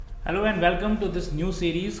Hello and welcome to this new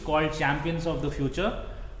series called Champions of the Future.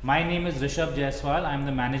 My name is Rishabh Jaiswal. I am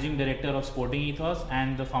the Managing Director of Sporting Ethos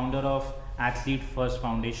and the founder of Athlete First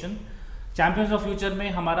Foundation. Champions of Future में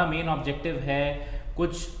हमारा main objective है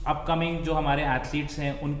कुछ upcoming जो हमारे athletes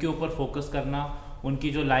हैं उनके ऊपर focus करना,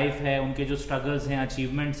 उनकी जो लाइफ है, उनके जो स्ट्रगल्स हैं,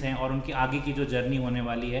 अचीवमेंट्स हैं और उनकी आगे की जो जर्नी होने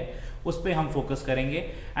वाली है उस पर हम फोकस करेंगे.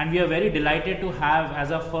 And we are very delighted to have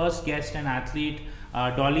as a first guest an athlete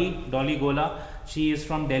Dolly Gola. She is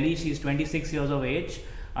from Delhi. She is 26 years of age.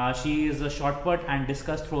 She is a shot put and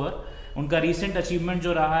discus thrower. उनका recent achievement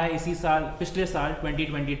जो रहा है पिछले साल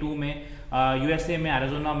 2022 में USA में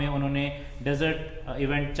Arizona में उन्होंने डेजर्ट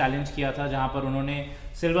इवेंट चैलेंज किया था जहाँ पर उन्होंने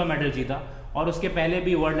सिल्वर मेडल जीता और उसके पहले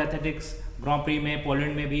भी वर्ल्ड एथलेटिक्स ग्रांड प्री में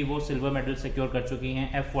पोलैंड में भी वो सिल्वर मेडल सिक्योर कर चुकी हैं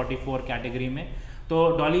F44 कैटेगरी में. तो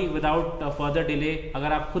डॉली, विदाउट फर्दर डिले,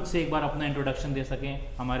 अगर आप खुद से एक बार अपना इंट्रोडक्शन दे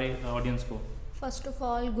सकें हमारे ऑडियंस को. First of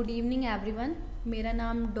all good evening everyone. मेरा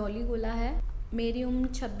नाम डॉली गोला है. मेरी उम्र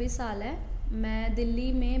 26 साल है. मैं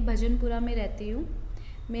दिल्ली में भजनपुरा में रहती हूँ.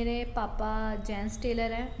 मेरे पापा जेंट्स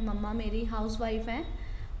टेलर हैं, मम्मा मेरी हाउसवाइफ हैं.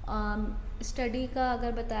 स्टडी का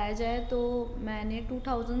अगर बताया जाए तो मैंने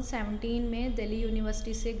 2017 में दिल्ली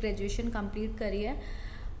यूनिवर्सिटी से ग्रेजुएशन कंप्लीट करी है.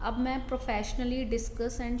 अब मैं professionally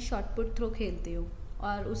discuss and shot put throw खेलती हूँ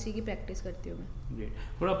और उसी की प्रैक्टिस करती हूँ मैं. ग्रेट.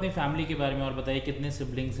 थोड़ा अपनी फैमिली के बारे में और बताइए, कितने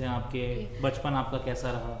सिबलिंग्स हैं आपके? बचपन आपका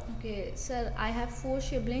कैसा रहा? Okay sir, I have 4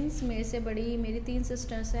 siblings. मेरे से बड़ी मेरी 3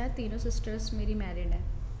 सिस्टर्स हैं. तीनों सिस्टर्स मेरी मैरिड हैं.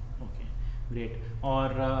 Okay, great.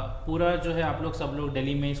 और पूरा जो है आप लोग सब लोग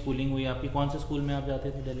दिल्ली में स्कूलिंग हुई आपकी. कौन से स्कूल में आप जाते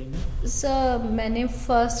थे दिल्ली में? सर मैंने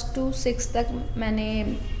 1st to 6th तक मैंने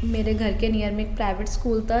मेरे घर के नियर में एक प्राइवेट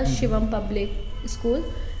स्कूल था, Shivam public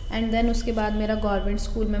school. And then उसके बाद मेरा गवर्नमेंट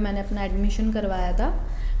स्कूल में मैंने अपना एडमिशन करवाया था.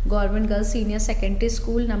 Government girls senior secondary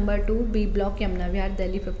school number 2 B block Yamuna Vihar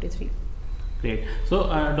Delhi 53. Great. So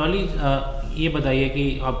Dolly, ये बताइए कि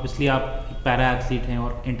ऑब्वियसली आप पैरा एथलीट हैं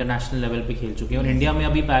और इंटरनेशनल लेवल पे खेल चुके हैं और इंडिया में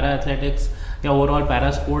अभी पैरा एथलेटिक्स या ओवरऑल पैरा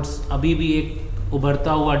स्पोर्ट्स अभी भी एक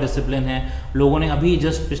उभरता हुआ डिसिप्लिन है. लोगों ने अभी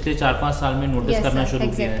जस्ट पिछले 4-5 साल में नोटिस करना शुरू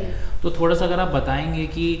किया है. तो थोड़ा सा अगर आप बताएंगे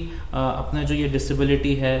कि अपना जो ये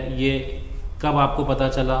डिसेबिलिटी है ये कब आपको पता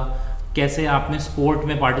चला, कैसे आपने स्पोर्ट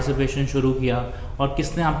में पार्टिसिपेशन शुरू किया और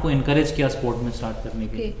किसने आपको इनकरेज किया स्पोर्ट में स्टार्ट करने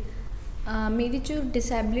के लिए? मेरी जो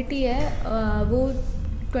डिसेबिलिटी है वो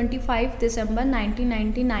 25 दिसंबर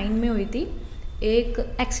 1999 में हुई थी एक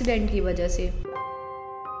एक्सीडेंट की वजह से.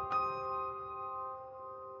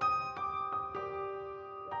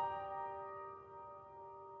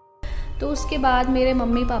 तो उसके बाद मेरे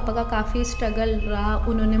मम्मी पापा का काफ़ी स्ट्रगल रहा.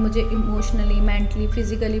 उन्होंने मुझे इमोशनली, मेंटली,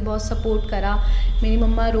 फिज़िकली बहुत सपोर्ट करा. मेरी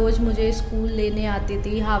मम्मा रोज़ मुझे स्कूल लेने आती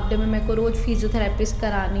थी. हाफ डे में मेरे को रोज़ फिज़ियोथेरेपिस्ट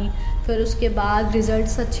करानी. फिर उसके बाद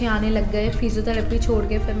रिज़ल्ट्स अच्छे आने लग गए. फिज़ियोथेरेपी छोड़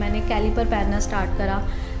के फिर मैंने कैलिपर पहनना स्टार्ट करा.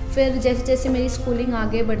 फिर जैसे जैसे मेरी स्कूलिंग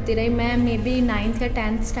आगे बढ़ती रही, मैं मे बी 9th या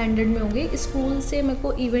 10th स्टैंडर्ड में होंगी, स्कूल से मेरे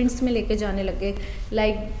को इवेंट्स में लेके जाने लगे,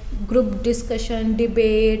 like group discussion,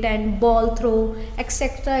 debate and ball throw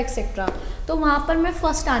etcetera etcetera. तो वहाँ पर मैं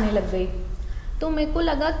फ़र्स्ट आने लग गई. तो मेरे को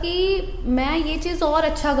लगा कि मैं ये चीज़ और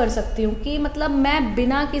अच्छा कर सकती हूँ कि मतलब मैं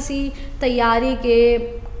बिना किसी तैयारी के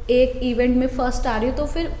एक इवेंट में फ़र्स्ट आ रही हूँ. तो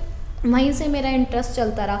फिर वहीं से मेरा इंटरेस्ट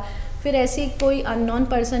चलता रहा. फिर ऐसे कोई अननोन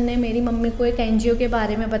पर्सन ने मेरी मम्मी को एक NGO के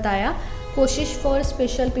बारे में बताया, कोशिश फॉर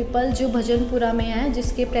स्पेशल पीपल, जो भजनपुरा में है,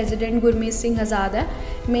 जिसके प्रेसिडेंट गुरमीत सिंह आज़ाद है.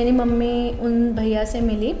 मेरी मम्मी उन भैया से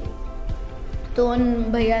मिली तो उन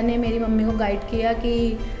भैया ने मेरी मम्मी को गाइड किया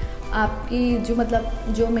कि आपकी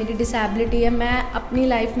जो मेरी डिसेबिलिटी है, मैं अपनी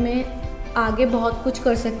लाइफ में आगे बहुत कुछ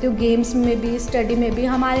कर सकती हूँ, गेम्स में भी, स्टडी में भी.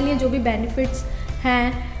 हमारे लिए जो भी बेनिफिट्स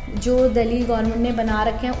हैं जो दिल्ली गवर्नमेंट ने बना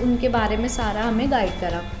रखे हैं उनके बारे में सारा हमें गाइड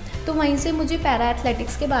करा. तो वहीं से मुझे पैरा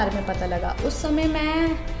एथलेटिक्स के बारे में पता लगा. उस समय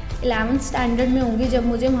मैं 11th स्टैंडर्ड में होंगी जब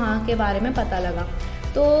मुझे वहाँ के बारे में पता लगा.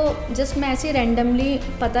 तो जस्ट मैं ऐसे रैंडमली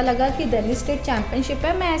पता लगा कि दिल्ली स्टेट चैम्पियनशिप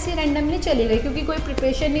है. मैं ऐसे रैंडमली चली गई क्योंकि कोई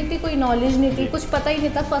प्रिपरेशन नहीं थी, कोई नॉलेज नहीं थी, कुछ पता ही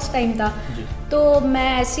नहीं था, फर्स्ट टाइम था. तो मैं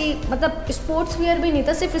ऐसी स्पोर्ट्स वियर भी नहीं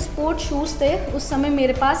था, सिर्फ स्पोर्ट शूज़ थे उस समय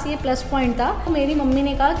मेरे पास. ये प्लस पॉइंट था. मेरी मम्मी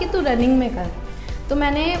ने कहा कि तू रनिंग में कर. तो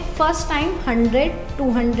मैंने फर्स्ट टाइम 100,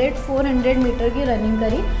 200, 400 मीटर की रनिंग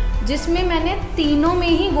करी, जिसमें मैंने तीनों में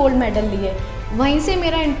ही गोल्ड मेडल लिए. वहीं से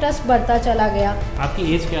मेरा इंटरेस्ट बढ़ता चला गया.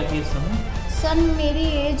 आपकी एज क्या थी इस समय? सर मेरी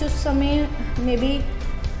एज उस समय मे बी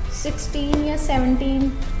 16 या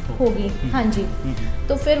 17 होगी. हाँ जी.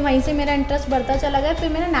 तो फिर वहीं से मेरा इंटरेस्ट बढ़ता चला गया. फिर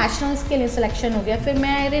मेरा नेशनल्स के लिए सिलेक्शन हो गया. फिर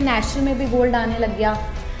मेरे नेशनल में भी गोल्ड आने लग गया.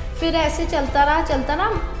 फिर ऐसे चलता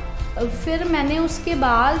रहा. फिर मैंने उसके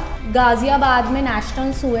बाद गाज़ियाबाद में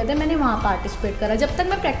नेशनल्स हुए थे, मैंने वहाँ पार्टिसिपेट करा। जब तक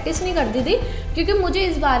मैं प्रैक्टिस नहीं करती थी, क्योंकि मुझे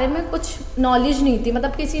इस बारे में कुछ नॉलेज नहीं थी,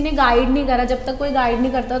 मतलब किसी ने गाइड नहीं करा। जब तक कोई गाइड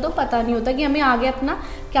नहीं करता तो पता नहीं होता कि हमें आगे अपना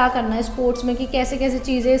क्या करना है स्पोर्ट्स में, कि कैसे कैसे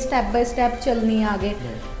चीज़ें स्टेप बाय स्टेप चलनी है आगे।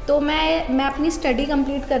 तो मैं अपनी स्टडी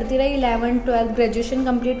कंप्लीट करती रही, 11th 12th ग्रेजुएशन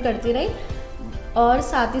कंप्लीट करती रही और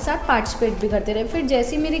साथ ही साथ पार्टिसिपेट भी करते रहे। फिर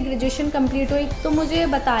जैसे मेरी ग्रेजुएशन कंप्लीट हुई तो मुझे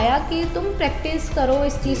बताया कि तुम प्रैक्टिस करो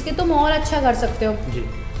इस चीज़ की, तुम और अच्छा कर सकते हो जी।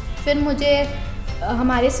 फिर मुझे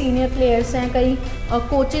हमारे सीनियर प्लेयर्स हैं, कई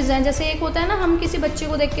कोचेस हैं, जैसे एक होता है ना, हम किसी बच्चे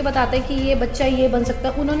को देख के बताते हैं कि ये बच्चा ये बन सकता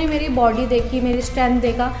है। उन्होंने मेरी बॉडी देखी, मेरी स्ट्रेंथ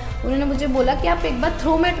देखा, उन्होंने मुझे बोला कि आप एक बार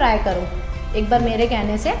थ्रो में ट्राई करो। एक बार मेरे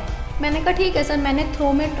कहने से मैंने कहा ठीक है सर। मैंने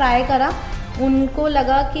थ्रो में ट्राई करा, उनको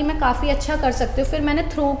लगा कि मैं काफ़ी अच्छा कर सकती हूँ। फिर मैंने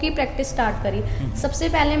थ्रो की प्रैक्टिस स्टार्ट करी। सबसे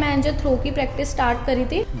पहले मैंने जो थ्रो की प्रैक्टिस स्टार्ट करी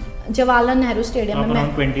थी जवाहरलाल नेहरू स्टेडियम में।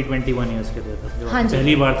 मैं 20-21 ईयर्स के थे, हाँ जी,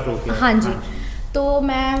 पहली बार थ्रो किया। हाँ जी। तो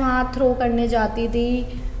मैं वहाँ थ्रो करने जाती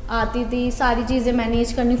थी, आती थी, सारी चीज़ें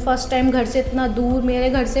मैनेज करनी। फर्स्ट टाइम घर से इतना दूर, मेरे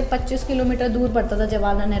घर से 25 किलोमीटर दूर पड़ता था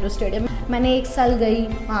जवाहरलाल नेहरू स्टेडियम। मैंने 1 साल गई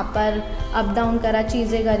वहाँ पर, अप डाउन करा,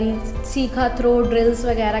 चीज़ें करी, सीखा थ्रो ड्रिल्स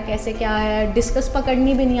वगैरह कैसे क्या है, डिस्कस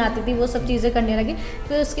पकड़नी भी नहीं आती थी, वो सब चीज़ें करने लगी।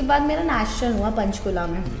 फिर उसके बाद मेरा नेशनल हुआ पंचकुला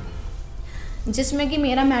में, जिसमें कि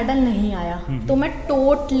मेरा मेडल नहीं आया। तो मैं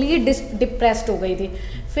टोटली डिप्रेस्ड हो गई थी।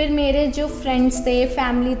 फिर मेरे जो फ्रेंड्स थे,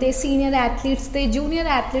 फैमिली थे, सीनियर एथलीट्स थे, जूनियर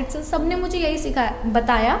एथलीट्स थे, सब ने मुझे यही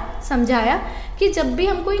बताया, समझाया कि जब भी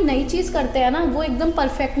हम कोई नई चीज़ करते हैं ना, वो एकदम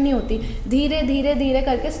परफेक्ट नहीं होती। धीरे धीरे धीरे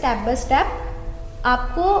करके स्टेप बाय स्टेप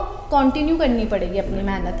आपको कंटिन्यू करनी पड़ेगी अपनी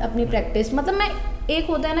मेहनत, अपनी प्रैक्टिस। मतलब मैं, एक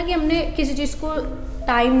होता है ना कि हमने किसी चीज़ को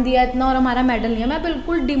टाइम दिया इतना और हमारा मेडल नहीं है, मैं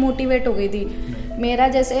बिल्कुल डिमोटिवेट हो गई थी। मेरा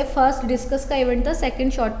जैसे फर्स्ट डिस्कस का इवेंट था,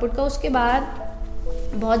 सेकंड शॉटपुट का, उसके बाद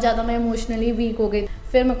बहुत ज़्यादा मैं इमोशनली वीक हो गई।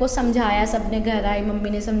 फिर मेरे को समझाया, सबने घर आई, मम्मी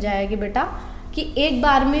ने समझाया कि बेटा कि एक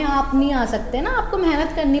बार में आप नहीं आ सकते ना, आपको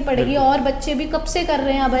मेहनत करनी पड़ेगी, और बच्चे भी कब से कर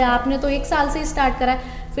रहे हैं, भाई आपने तो 1 साल से ही स्टार्ट करा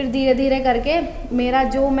है। फिर धीरे धीरे करके मेरा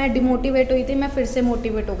जो, मैं डिमोटिवेट हुई थी, मैं फिर से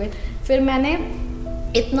मोटिवेट हो गई। फिर मैंने,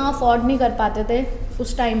 इतना अफोर्ड नहीं कर पाते थे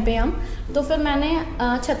उस टाइम पे हम, तो फिर मैंने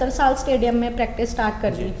छत्रसाल स्टेडियम में प्रैक्टिस स्टार्ट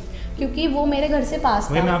कर दी, क्योंकि वो मेरे घर से पास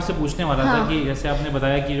था। मैं आपसे पूछने वाला था कि जैसे आपने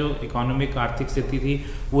बताया कि जो इकोनॉमिक आर्थिक स्थिति थी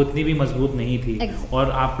वो इतनी भी मजबूत नहीं थी,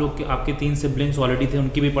 और आप लोग, आपके 3 सिबलिंग्स ऑलरेडी थे,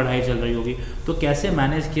 उनकी भी पढ़ाई चल रही होगी, तो कैसे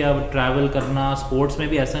मैनेज किया? ट्रैवल करना, स्पोर्ट्स में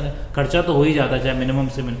भी ऐसा खर्चा तो हो ही जाता है, चाहे मिनिमम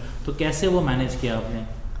से मिनिमम, तो कैसे वो मैनेज किया आपने?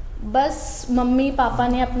 बस मम्मी पापा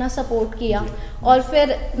ने अपना सपोर्ट किया। और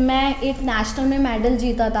फिर मैं एक नेशनल में मेडल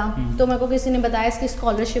जीता था, तो मेरे को किसी ने बताया इसकी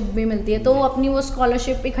स्कॉलरशिप भी मिलती है, तो अपनी वो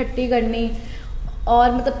स्कॉलरशिप इकट्ठी करनी।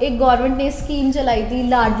 और मतलब एक गवर्नमेंट ने स्कीम चलाई थी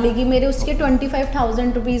लाडली की, मेरे उसके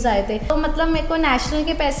 25,000 रुपीज़ आए थे। तो मतलब मेरे को नेशनल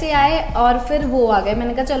के पैसे आए और फिर वो आ गए।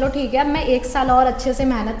 मैंने कहा चलो ठीक है, मैं 1 साल और अच्छे से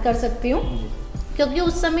मेहनत कर सकती हूँ, क्योंकि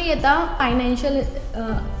उस समय ये था फाइनेंशियल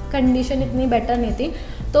कंडीशन इतनी बेटर नहीं थी,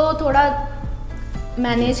 तो थोड़ा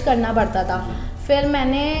मैनेज करना पड़ता था। फिर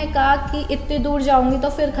मैंने कहा कि इतनी दूर जाऊंगी तो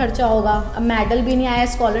फिर खर्चा होगा, अब मेडल भी नहीं आया,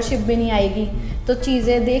 स्कॉलरशिप भी नहीं आएगी, तो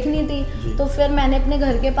चीज़ें देखनी थी। तो फिर मैंने अपने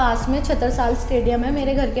घर के पास में, छत्रसाल स्टेडियम है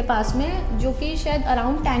मेरे घर के पास में, जो कि शायद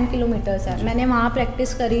अराउंड 10 किलोमीटर्स है, मैंने वहाँ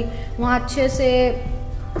प्रैक्टिस करी, वहाँ अच्छे से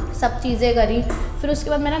सब चीज़ें करी। फिर उसके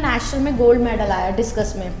बाद मेरा नेशनल में गोल्ड मेडल आया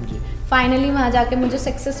डिस्कस में, फाइनली वहाँ जाके मुझे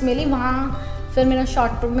सक्सेस मिली। वहाँ फिर मेरा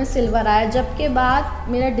शॉटपुट में सिल्वर आया, जबकि बाद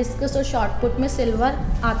मेरा डिस्कस और शॉटपुट में सिल्वर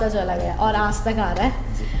आता चला गया और आज तक आ रहा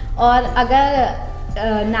है। और अगर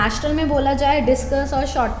नेशनल में बोला जाए डिस्कस और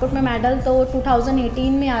शॉटपुट में मेडल, तो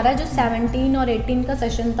 2018 में आ रहा है, जो 17 और 18 का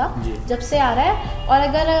सेशन था जब से आ रहा है। और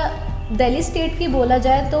अगर दिल्ली स्टेट की बोला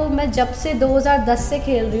जाए तो मैं जब से 2010 से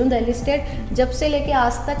खेल रही हूँ दिल्ली स्टेट, जब से लेके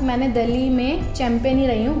आज तक मैंने दिल्ली में चैम्पियन ही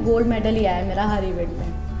रही हूँ, गोल्ड मेडल ही आया मेरा हर इवेंट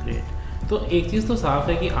में। तो एक चीज़ तो साफ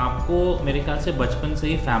है कि आपको मेरे ख्याल से बचपन से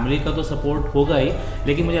ही फैमिली का तो सपोर्ट होगा ही,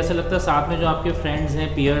 लेकिन मुझे ऐसा लगता है साथ में जो आपके फ्रेंड्स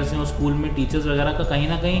हैं, पीयर्स हैं, और स्कूल में टीचर्स वगैरह का कहीं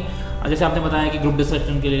ना कहीं, जैसे आपने बताया कि ग्रुप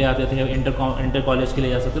डिस्कशन के लिए आते थे, इंटर कॉलेज के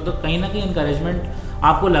लिए जा सकते, तो कहीं ना कहीं इंकरेजमेंट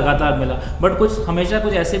आपको लगातार मिला। बट हमेशा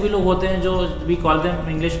कुछ ऐसे भी लोग होते हैं जो वी कॉल देम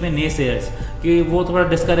इंग्लिश में नेसेयर्स, कि वो थोड़ा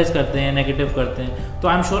डिस्करेज करते हैं, नेगेटिव करते हैं। तो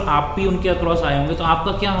आई एम श्योर आप भी उनके अक्रॉस आए होंगे, तो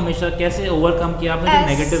आपका क्या हमेशा कैसे ओवरकम किया आपने जो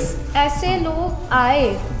नेगेटिव? ऐसे लोग आए,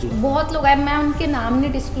 बहुत लोग आए, मैं उनके नाम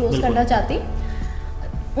नहीं डिस्क्लोज करना चाहती।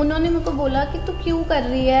 उन्होंने मेरे को बोला कि तू क्यों कर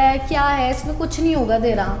रही है, क्या है इसमें, कुछ नहीं होगा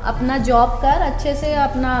तेरा, अपना जॉब कर, अच्छे से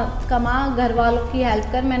अपना कमा, घर वालों की हेल्प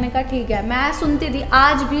कर। मैंने कहा ठीक है, मैं सुनती थी,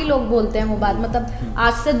 आज भी लोग बोलते हैं वो बात, मतलब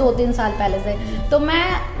आज से 2-3 साल पहले से। तो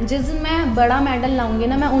मैं जिस दिन मैं बड़ा मेडल लाऊंगी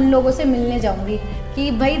ना, मैं उन लोगों से मिलने जाऊंगी कि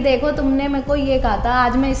भाई देखो तुमने मेरे को ये कहा था,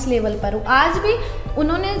 आज मैं इस लेवल पर हूँ। आज भी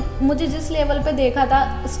उन्होंने मुझे जिस लेवल पे देखा था,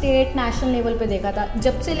 स्टेट नेशनल लेवल पे देखा था,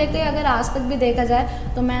 जब से लेकर अगर आज तक भी देखा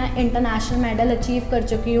जाए तो मैं इंटरनेशनल मेडल अचीव कर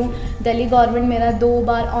चुकी हूँ। दिल्ली गवर्नमेंट मेरा 2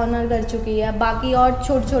 बार ऑनर कर चुकी है, बाकी और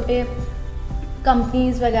छोटे छोटे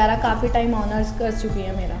कंपनीज वगैरह काफ़ी टाइम ऑनर्स कर चुकी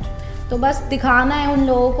है मेरा। तो बस दिखाना है उन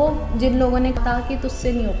लोगों को जिन लोगों ने कहा कि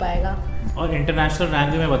तुझसे नहीं हो पाएगा। और इंटरनेशनल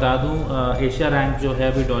रैंक भी मैं बता दूं, एशिया रैंक जो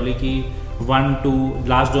है अभी डॉली की 1, 2,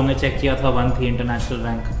 लास्ट जो मैं चेक किया था 1 थी इंटरनेशनल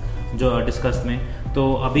रैंक जो डिस्कस में।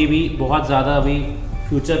 तो अभी भी बहुत ज़्यादा अभी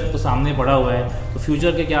फ्यूचर तो सामने पड़ा हुआ है। तो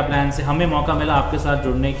फ्यूचर के क्या प्लान है? हमें मौका मिला आपके साथ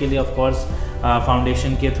जुड़ने के लिए ऑफ कोर्स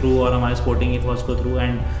फाउंडेशन के थ्रू और हमारे स्पोर्टिंग इथॉस को थ्रू,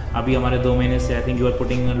 एंड अभी हमारे 2 महीने से I think you are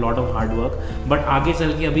putting a lot of hard work. But आगे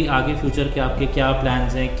चल के अभी आगे फ्यूचर के आपके क्या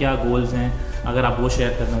प्लान्स हैं, क्या गोल्स हैं, अगर आप वो शेयर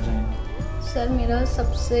करना चाहें। सर मेरा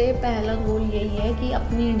सबसे पहला गोल यही है कि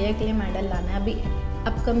अपनी इंडिया के लिए मेडल लाना है। अभी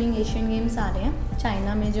अपकमिंग एशियन गेम्स आ रहे हैं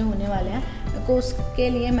चाइना में जो होने वाले हैं, मेरे को उसके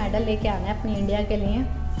लिए मेडल लेके आना है अपनी इंडिया के लिए।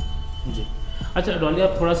 जी अच्छा डॉली,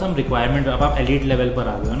 आप थोड़ा सा हम रिक्वायरमेंट, अब आप एलीट लेवल पर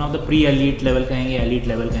आ गए हो ना, अब प्री एलीट लेवल कहेंगे, एलीट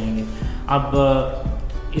लेवल कहेंगे।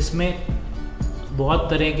 अब इसमें बहुत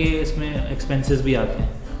तरह के इसमें एक्सपेंसेस भी आते हैं,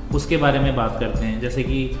 उसके बारे में बात करते हैं। जैसे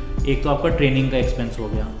कि एक तो आपका ट्रेनिंग का एक्सपेंस हो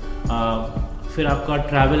गया, फिर आपका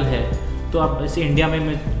ट्रैवल है। तो आप ऐसे इंडिया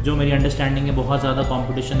में जो मेरी अंडरस्टैंडिंग है बहुत ज़्यादा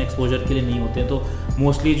कंपटीशन एक्सपोजर के लिए नहीं होते, तो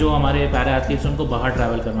मोस्टली जो हमारे पैरा एथलीट्स उनको बाहर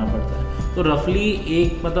ट्रैवल करना पड़ता है। तो रफली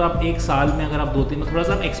एक मतलब आप एक साल में अगर आप 2-3 थोड़ा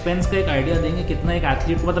सा आप एक्सपेंस का एक आइडिया देंगे कितना एक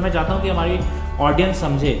एथलीट को, मतलब मैं चाहता हूँ कि हमारी ऑडियंस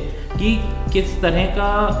समझे कि किस तरह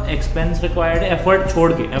का एक्सपेंस रिक्वायर्ड है, एफर्ट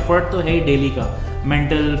छोड़ के। एफर्ट तो है ही डेली का,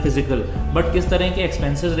 मेंटल फिजिकल, बट किस तरह के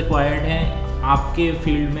एक्सपेंसेस रिक्वायर्ड हैं आपके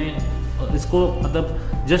फील्ड में, इसको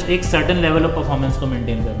मतलब जस्ट एक सर्टेन लेवल ऑफ परफॉर्मेंस को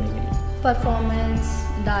मेंटेन करने के लिए। परफॉर्मेंस,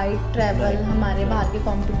 डाइट, ट्रैवल, हमारे बाहर के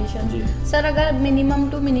कंपटीशन। सर अगर मिनिमम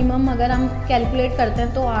टू मिनिमम अगर हम कैलकुलेट करते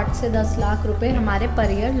हैं तो 8 से 10 लाख रुपए हमारे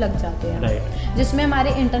पर ईयर लग जाते हैं, जिसमें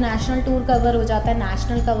हमारे इंटरनेशनल टूर कवर हो जाता है,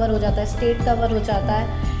 नेशनल कवर हो जाता है, स्टेट कवर हो जाता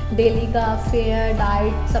है, डेली का फेयर,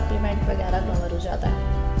 डाइट, सप्लीमेंट वगैरह कवर हो जाता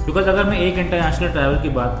है। बिकॉज अगर मैं एक इंटरनेशनल ट्रैवल की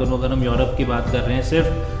बात करूँ, अगर हम यूरोप की बात कर रहे हैं,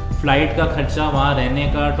 सिर्फ फ्लाइट का खर्चा, वहाँ रहने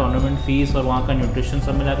का, टूर्नामेंट फीस और वहाँ का न्यूट्रिशन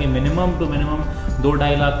सब मिला के मिनिमम टू मिनिमम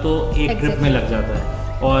 2-2.5 लाख तो एक ट्रिप में लग जाता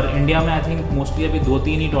है। और इंडिया में आई थिंक मोस्टली अभी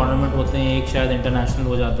 2-3 ही टूर्नामेंट होते हैं, एक शायद इंटरनेशनल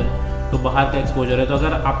हो जाता है, तो बाहर का एक्सपोजर है। तो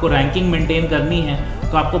अगर आपको रैंकिंग मेंटेन करनी है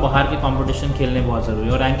तो आपको बाहर के कंपटीशन खेलने बहुत ज़रूरी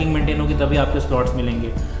है, और रैंकिंग मेंटेन होगी तभी आपके स्लॉट्स मिलेंगे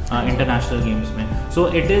इंटरनेशनल गेम्स में। So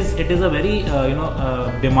it is a very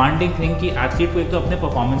demanding thing कि एथलीट को एक तो अपने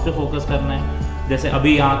परफॉर्मेंस पे फोकस करना है। जैसे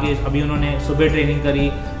अभी उन्होंने सुबह ट्रेनिंग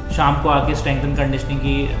करी, शाम को आके स्ट्रेंथ एंड कंडीशनिंग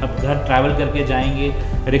की, अब घर ट्रैवल करके जाएंगे,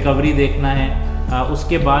 रिकवरी देखना है,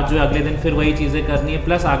 उसके बाद जो अगले दिन फिर वही चीज़ें करनी है,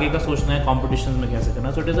 प्लस आगे का सोचना है कॉम्पिटिशन में कैसे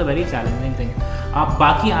करना। So it is a very challenging thing. आप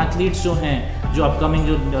बाकी एथलीट्स जो हैं, जो अपकमिंग,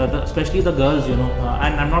 जो specially the girls, and I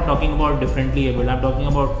am not talking about differently abled, I am talking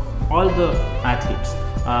about all the athletes,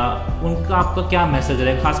 उनका आपका क्या मैसेज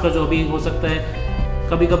है? खासकर जो अभी हो सकता है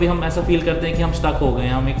कभी कभी हम ऐसा फील करते हैं कि हम स्टक हो गए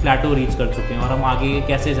हैं, हम एक प्लेटो रीच कर चुके हैं और हम आगे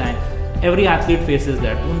कैसे जाएं। एवरी एथलीट फेसेस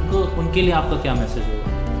दैट, उनके लिए आपका क्या मैसेज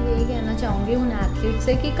होगा? यही कहना चाहूँगी उन एथलीट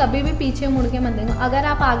से कि कभी भी पीछे मुड़ के मत देखो। अगर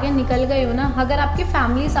आप आगे निकल गए हो ना, अगर आपकी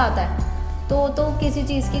फैमिली साथ है तो किसी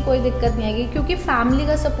चीज़ की कोई दिक्कत नहीं आएगी, क्योंकि फैमिली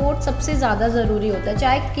का सपोर्ट सबसे ज़्यादा ज़रूरी होता है,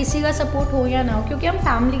 चाहे किसी का सपोर्ट हो या ना हो, क्योंकि हम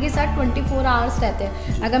फैमिली के साथ 24 आवर्स रहते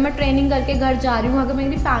हैं। अगर मैं ट्रेनिंग करके घर जा रही हूँ, अगर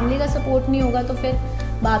मेरी फैमिली का सपोर्ट नहीं होगा तो फिर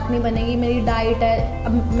बात नहीं बनेगी। मेरी डाइट है,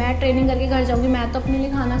 अब मैं ट्रेनिंग करके घर जाऊँगी, मैं तो अपने लिए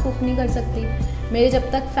खाना कुक नहीं कर सकती। मेरे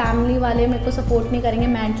जब तक फैमिली वाले मेरे को सपोर्ट नहीं करेंगे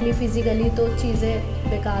मेंटली, फिजिकली, तो चीज़ें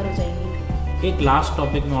बेकार हो जाएंगी। एक लास्ट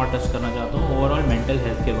टॉपिक में और टच करना चाहता हूँ, ओवरऑल मेंटल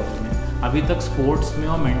हेल्थ के बारे में। अभी तक स्पोर्ट्स में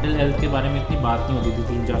और मेंटल हेल्थ के बारे में इतनी बात नहीं होती थी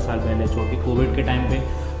 3-4 साल पहले, जो कि कोविड के टाइम पे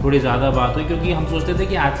थोड़ी ज़्यादा बात हुई, क्योंकि हम सोचते थे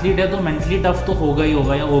कि एथलीट है तो मेंटली टफ तो होगा ही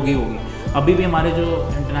होगा या होगी। अभी भी हमारे जो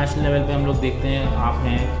इंटरनेशनल लेवल पे हम लोग देखते हैं, आप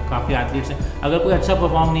हैं, काफ़ी एथलीट्स हैं, अगर कोई अच्छा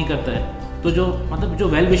परफॉर्म नहीं करता है तो जो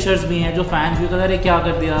वेल विशर्स भी हैं, जो फैंस भी कहते हैं क्या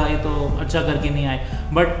कर दिया, ये तो अच्छा करके नहीं आए।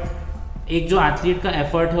 बट एक जो एथलीट का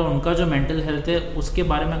एफर्ट है, उनका जो मेंटल हेल्थ है, उसके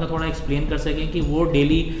बारे में अगर थोड़ा एक्सप्लेन कर सकें कि वो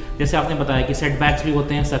डेली, जैसे आपने बताया कि सेटबैक्स भी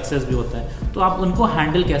होते हैं, सक्सेस भी होता है, तो आप उनको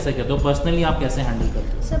हैंडल कैसे करते हो? पर्सनली आप कैसे हैंडल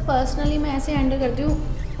करते हो? सर पर्सनली मैं ऐसे हैंडल करती हूँ,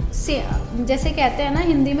 जैसे कहते हैं ना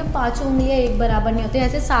हिंदी में 5 उंगलियाँ एक बराबर नहीं होती,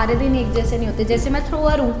 ऐसे सारे दिन एक जैसे नहीं होते। जैसे मैं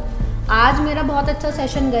थ्रोअर हूँ, आज मेरा बहुत अच्छा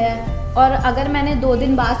सेशन गया है और अगर मैंने 2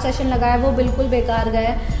 दिन बाद सेशन लगाया वो बिल्कुल बेकार गया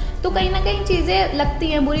है, तो कहीं ना कहीं चीज़ें लगती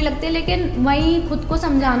हैं, बुरी लगती है, लेकिन वहीं खुद को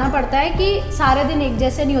समझाना पड़ता है कि सारे दिन एक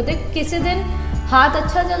जैसे नहीं होते। किसी दिन हाथ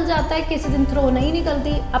अच्छा चल जाता है, किसी दिन थ्रो नहीं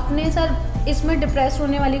निकलती। अपने सर इसमें डिप्रेस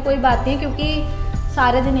होने वाली कोई बात नहीं है, क्योंकि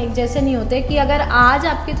सारे दिन एक जैसे नहीं होते कि अगर आज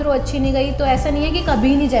आपकी थ्रो अच्छी नहीं गई तो ऐसा नहीं है कि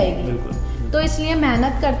कभी नहीं जाएगी। तो इसलिए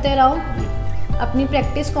मेहनत करते रहो, अपनी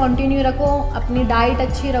प्रैक्टिस कंटिन्यू रखो, अपनी डाइट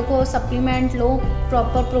अच्छी रखो, सप्लीमेंट लो,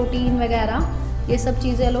 प्रॉपर प्रोटीन वगैरह, ये सब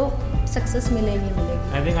चीज़ें लो, सक्सेस मिलेगी।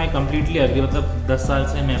 I think I completely agree. मतलब 10 साल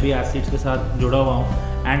से मैं भी एथलीट्स के साथ जुड़ा हुआ हूँ,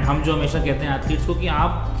 एंड हम जो हमेशा कहते हैं एथलीट्स को कि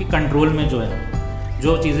आपके कंट्रोल में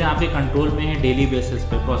जो चीज़ें आपके कंट्रोल में हैं डेली बेसिस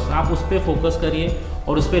पे, आप उस पर फोकस करिए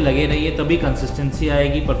और उस पर लगे रहिए, तभी कंसिस्टेंसी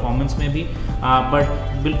आएगी परफॉर्मेंस में भी।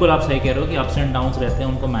 बट बिल्कुल आप सही कह रहे हो कि अप्स एंड डाउन्स रहते हैं,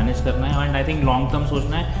 उनको मैनेज करना है, and I think long term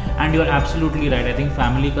सोचना है। And you are absolutely right, I think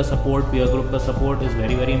family का सपोर्ट, पीयर ग्रुप का support is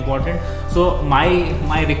very very important. So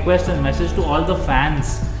my request and message to all the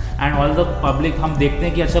fans and all the public, हम देखते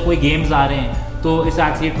हैं कि अच्छा कोई गेम्स आ रहे हैं तो इस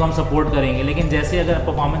एथलीट को हम सपोर्ट करेंगे, लेकिन जैसे अगर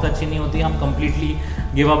परफॉर्मेंस अच्छी नहीं होती हम कंप्लीटली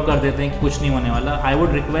गिव अप कर देते हैं कि कुछ नहीं होने वाला। I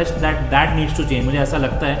would request that needs to change. मुझे ऐसा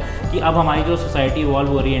लगता है कि अब हमारी जो सोसाइटी इवॉल्व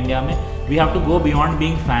हो रही है इंडिया में, we have to go beyond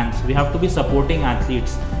being fans, we have to be supporting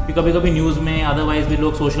athletes. कि कभी कभी न्यूज़ में अदरवाइज भी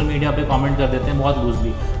लोग सोशल मीडिया पे कमेंट कर देते हैं बहुत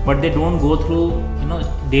loosely, but they don't go through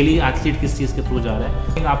daily athlete किस चीज़ के थ्रू जा रहा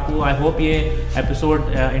है। आपको आई होप ये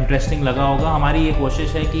एपिसोड इंटरेस्टिंग लगा होगा। हमारी ये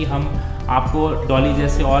कोशिश है कि हम आपको डॉली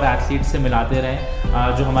जैसे और एथलीट से मिलाते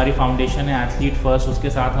रहें। जो हमारी फाउंडेशन है एथलीट फर्स्ट, उसके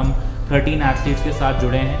साथ हम 13 एथलीट्स के साथ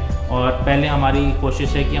जुड़े हैं, और पहले हमारी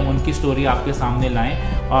कोशिश है कि हम उनकी स्टोरी आपके सामने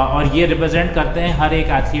लाएं, और ये रिप्रेजेंट करते हैं हर एक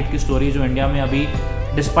एथलीट की स्टोरी जो इंडिया में अभी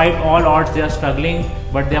despite all odds they are struggling,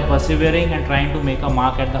 but they are persevering and trying to make a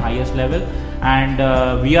mark at the highest level, and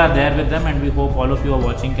we are there with them, and we hope all of you are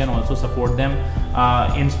watching can also support them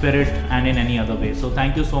in spirit and in any other way. So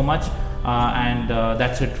thank you so much, and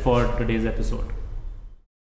that's it for today's episode.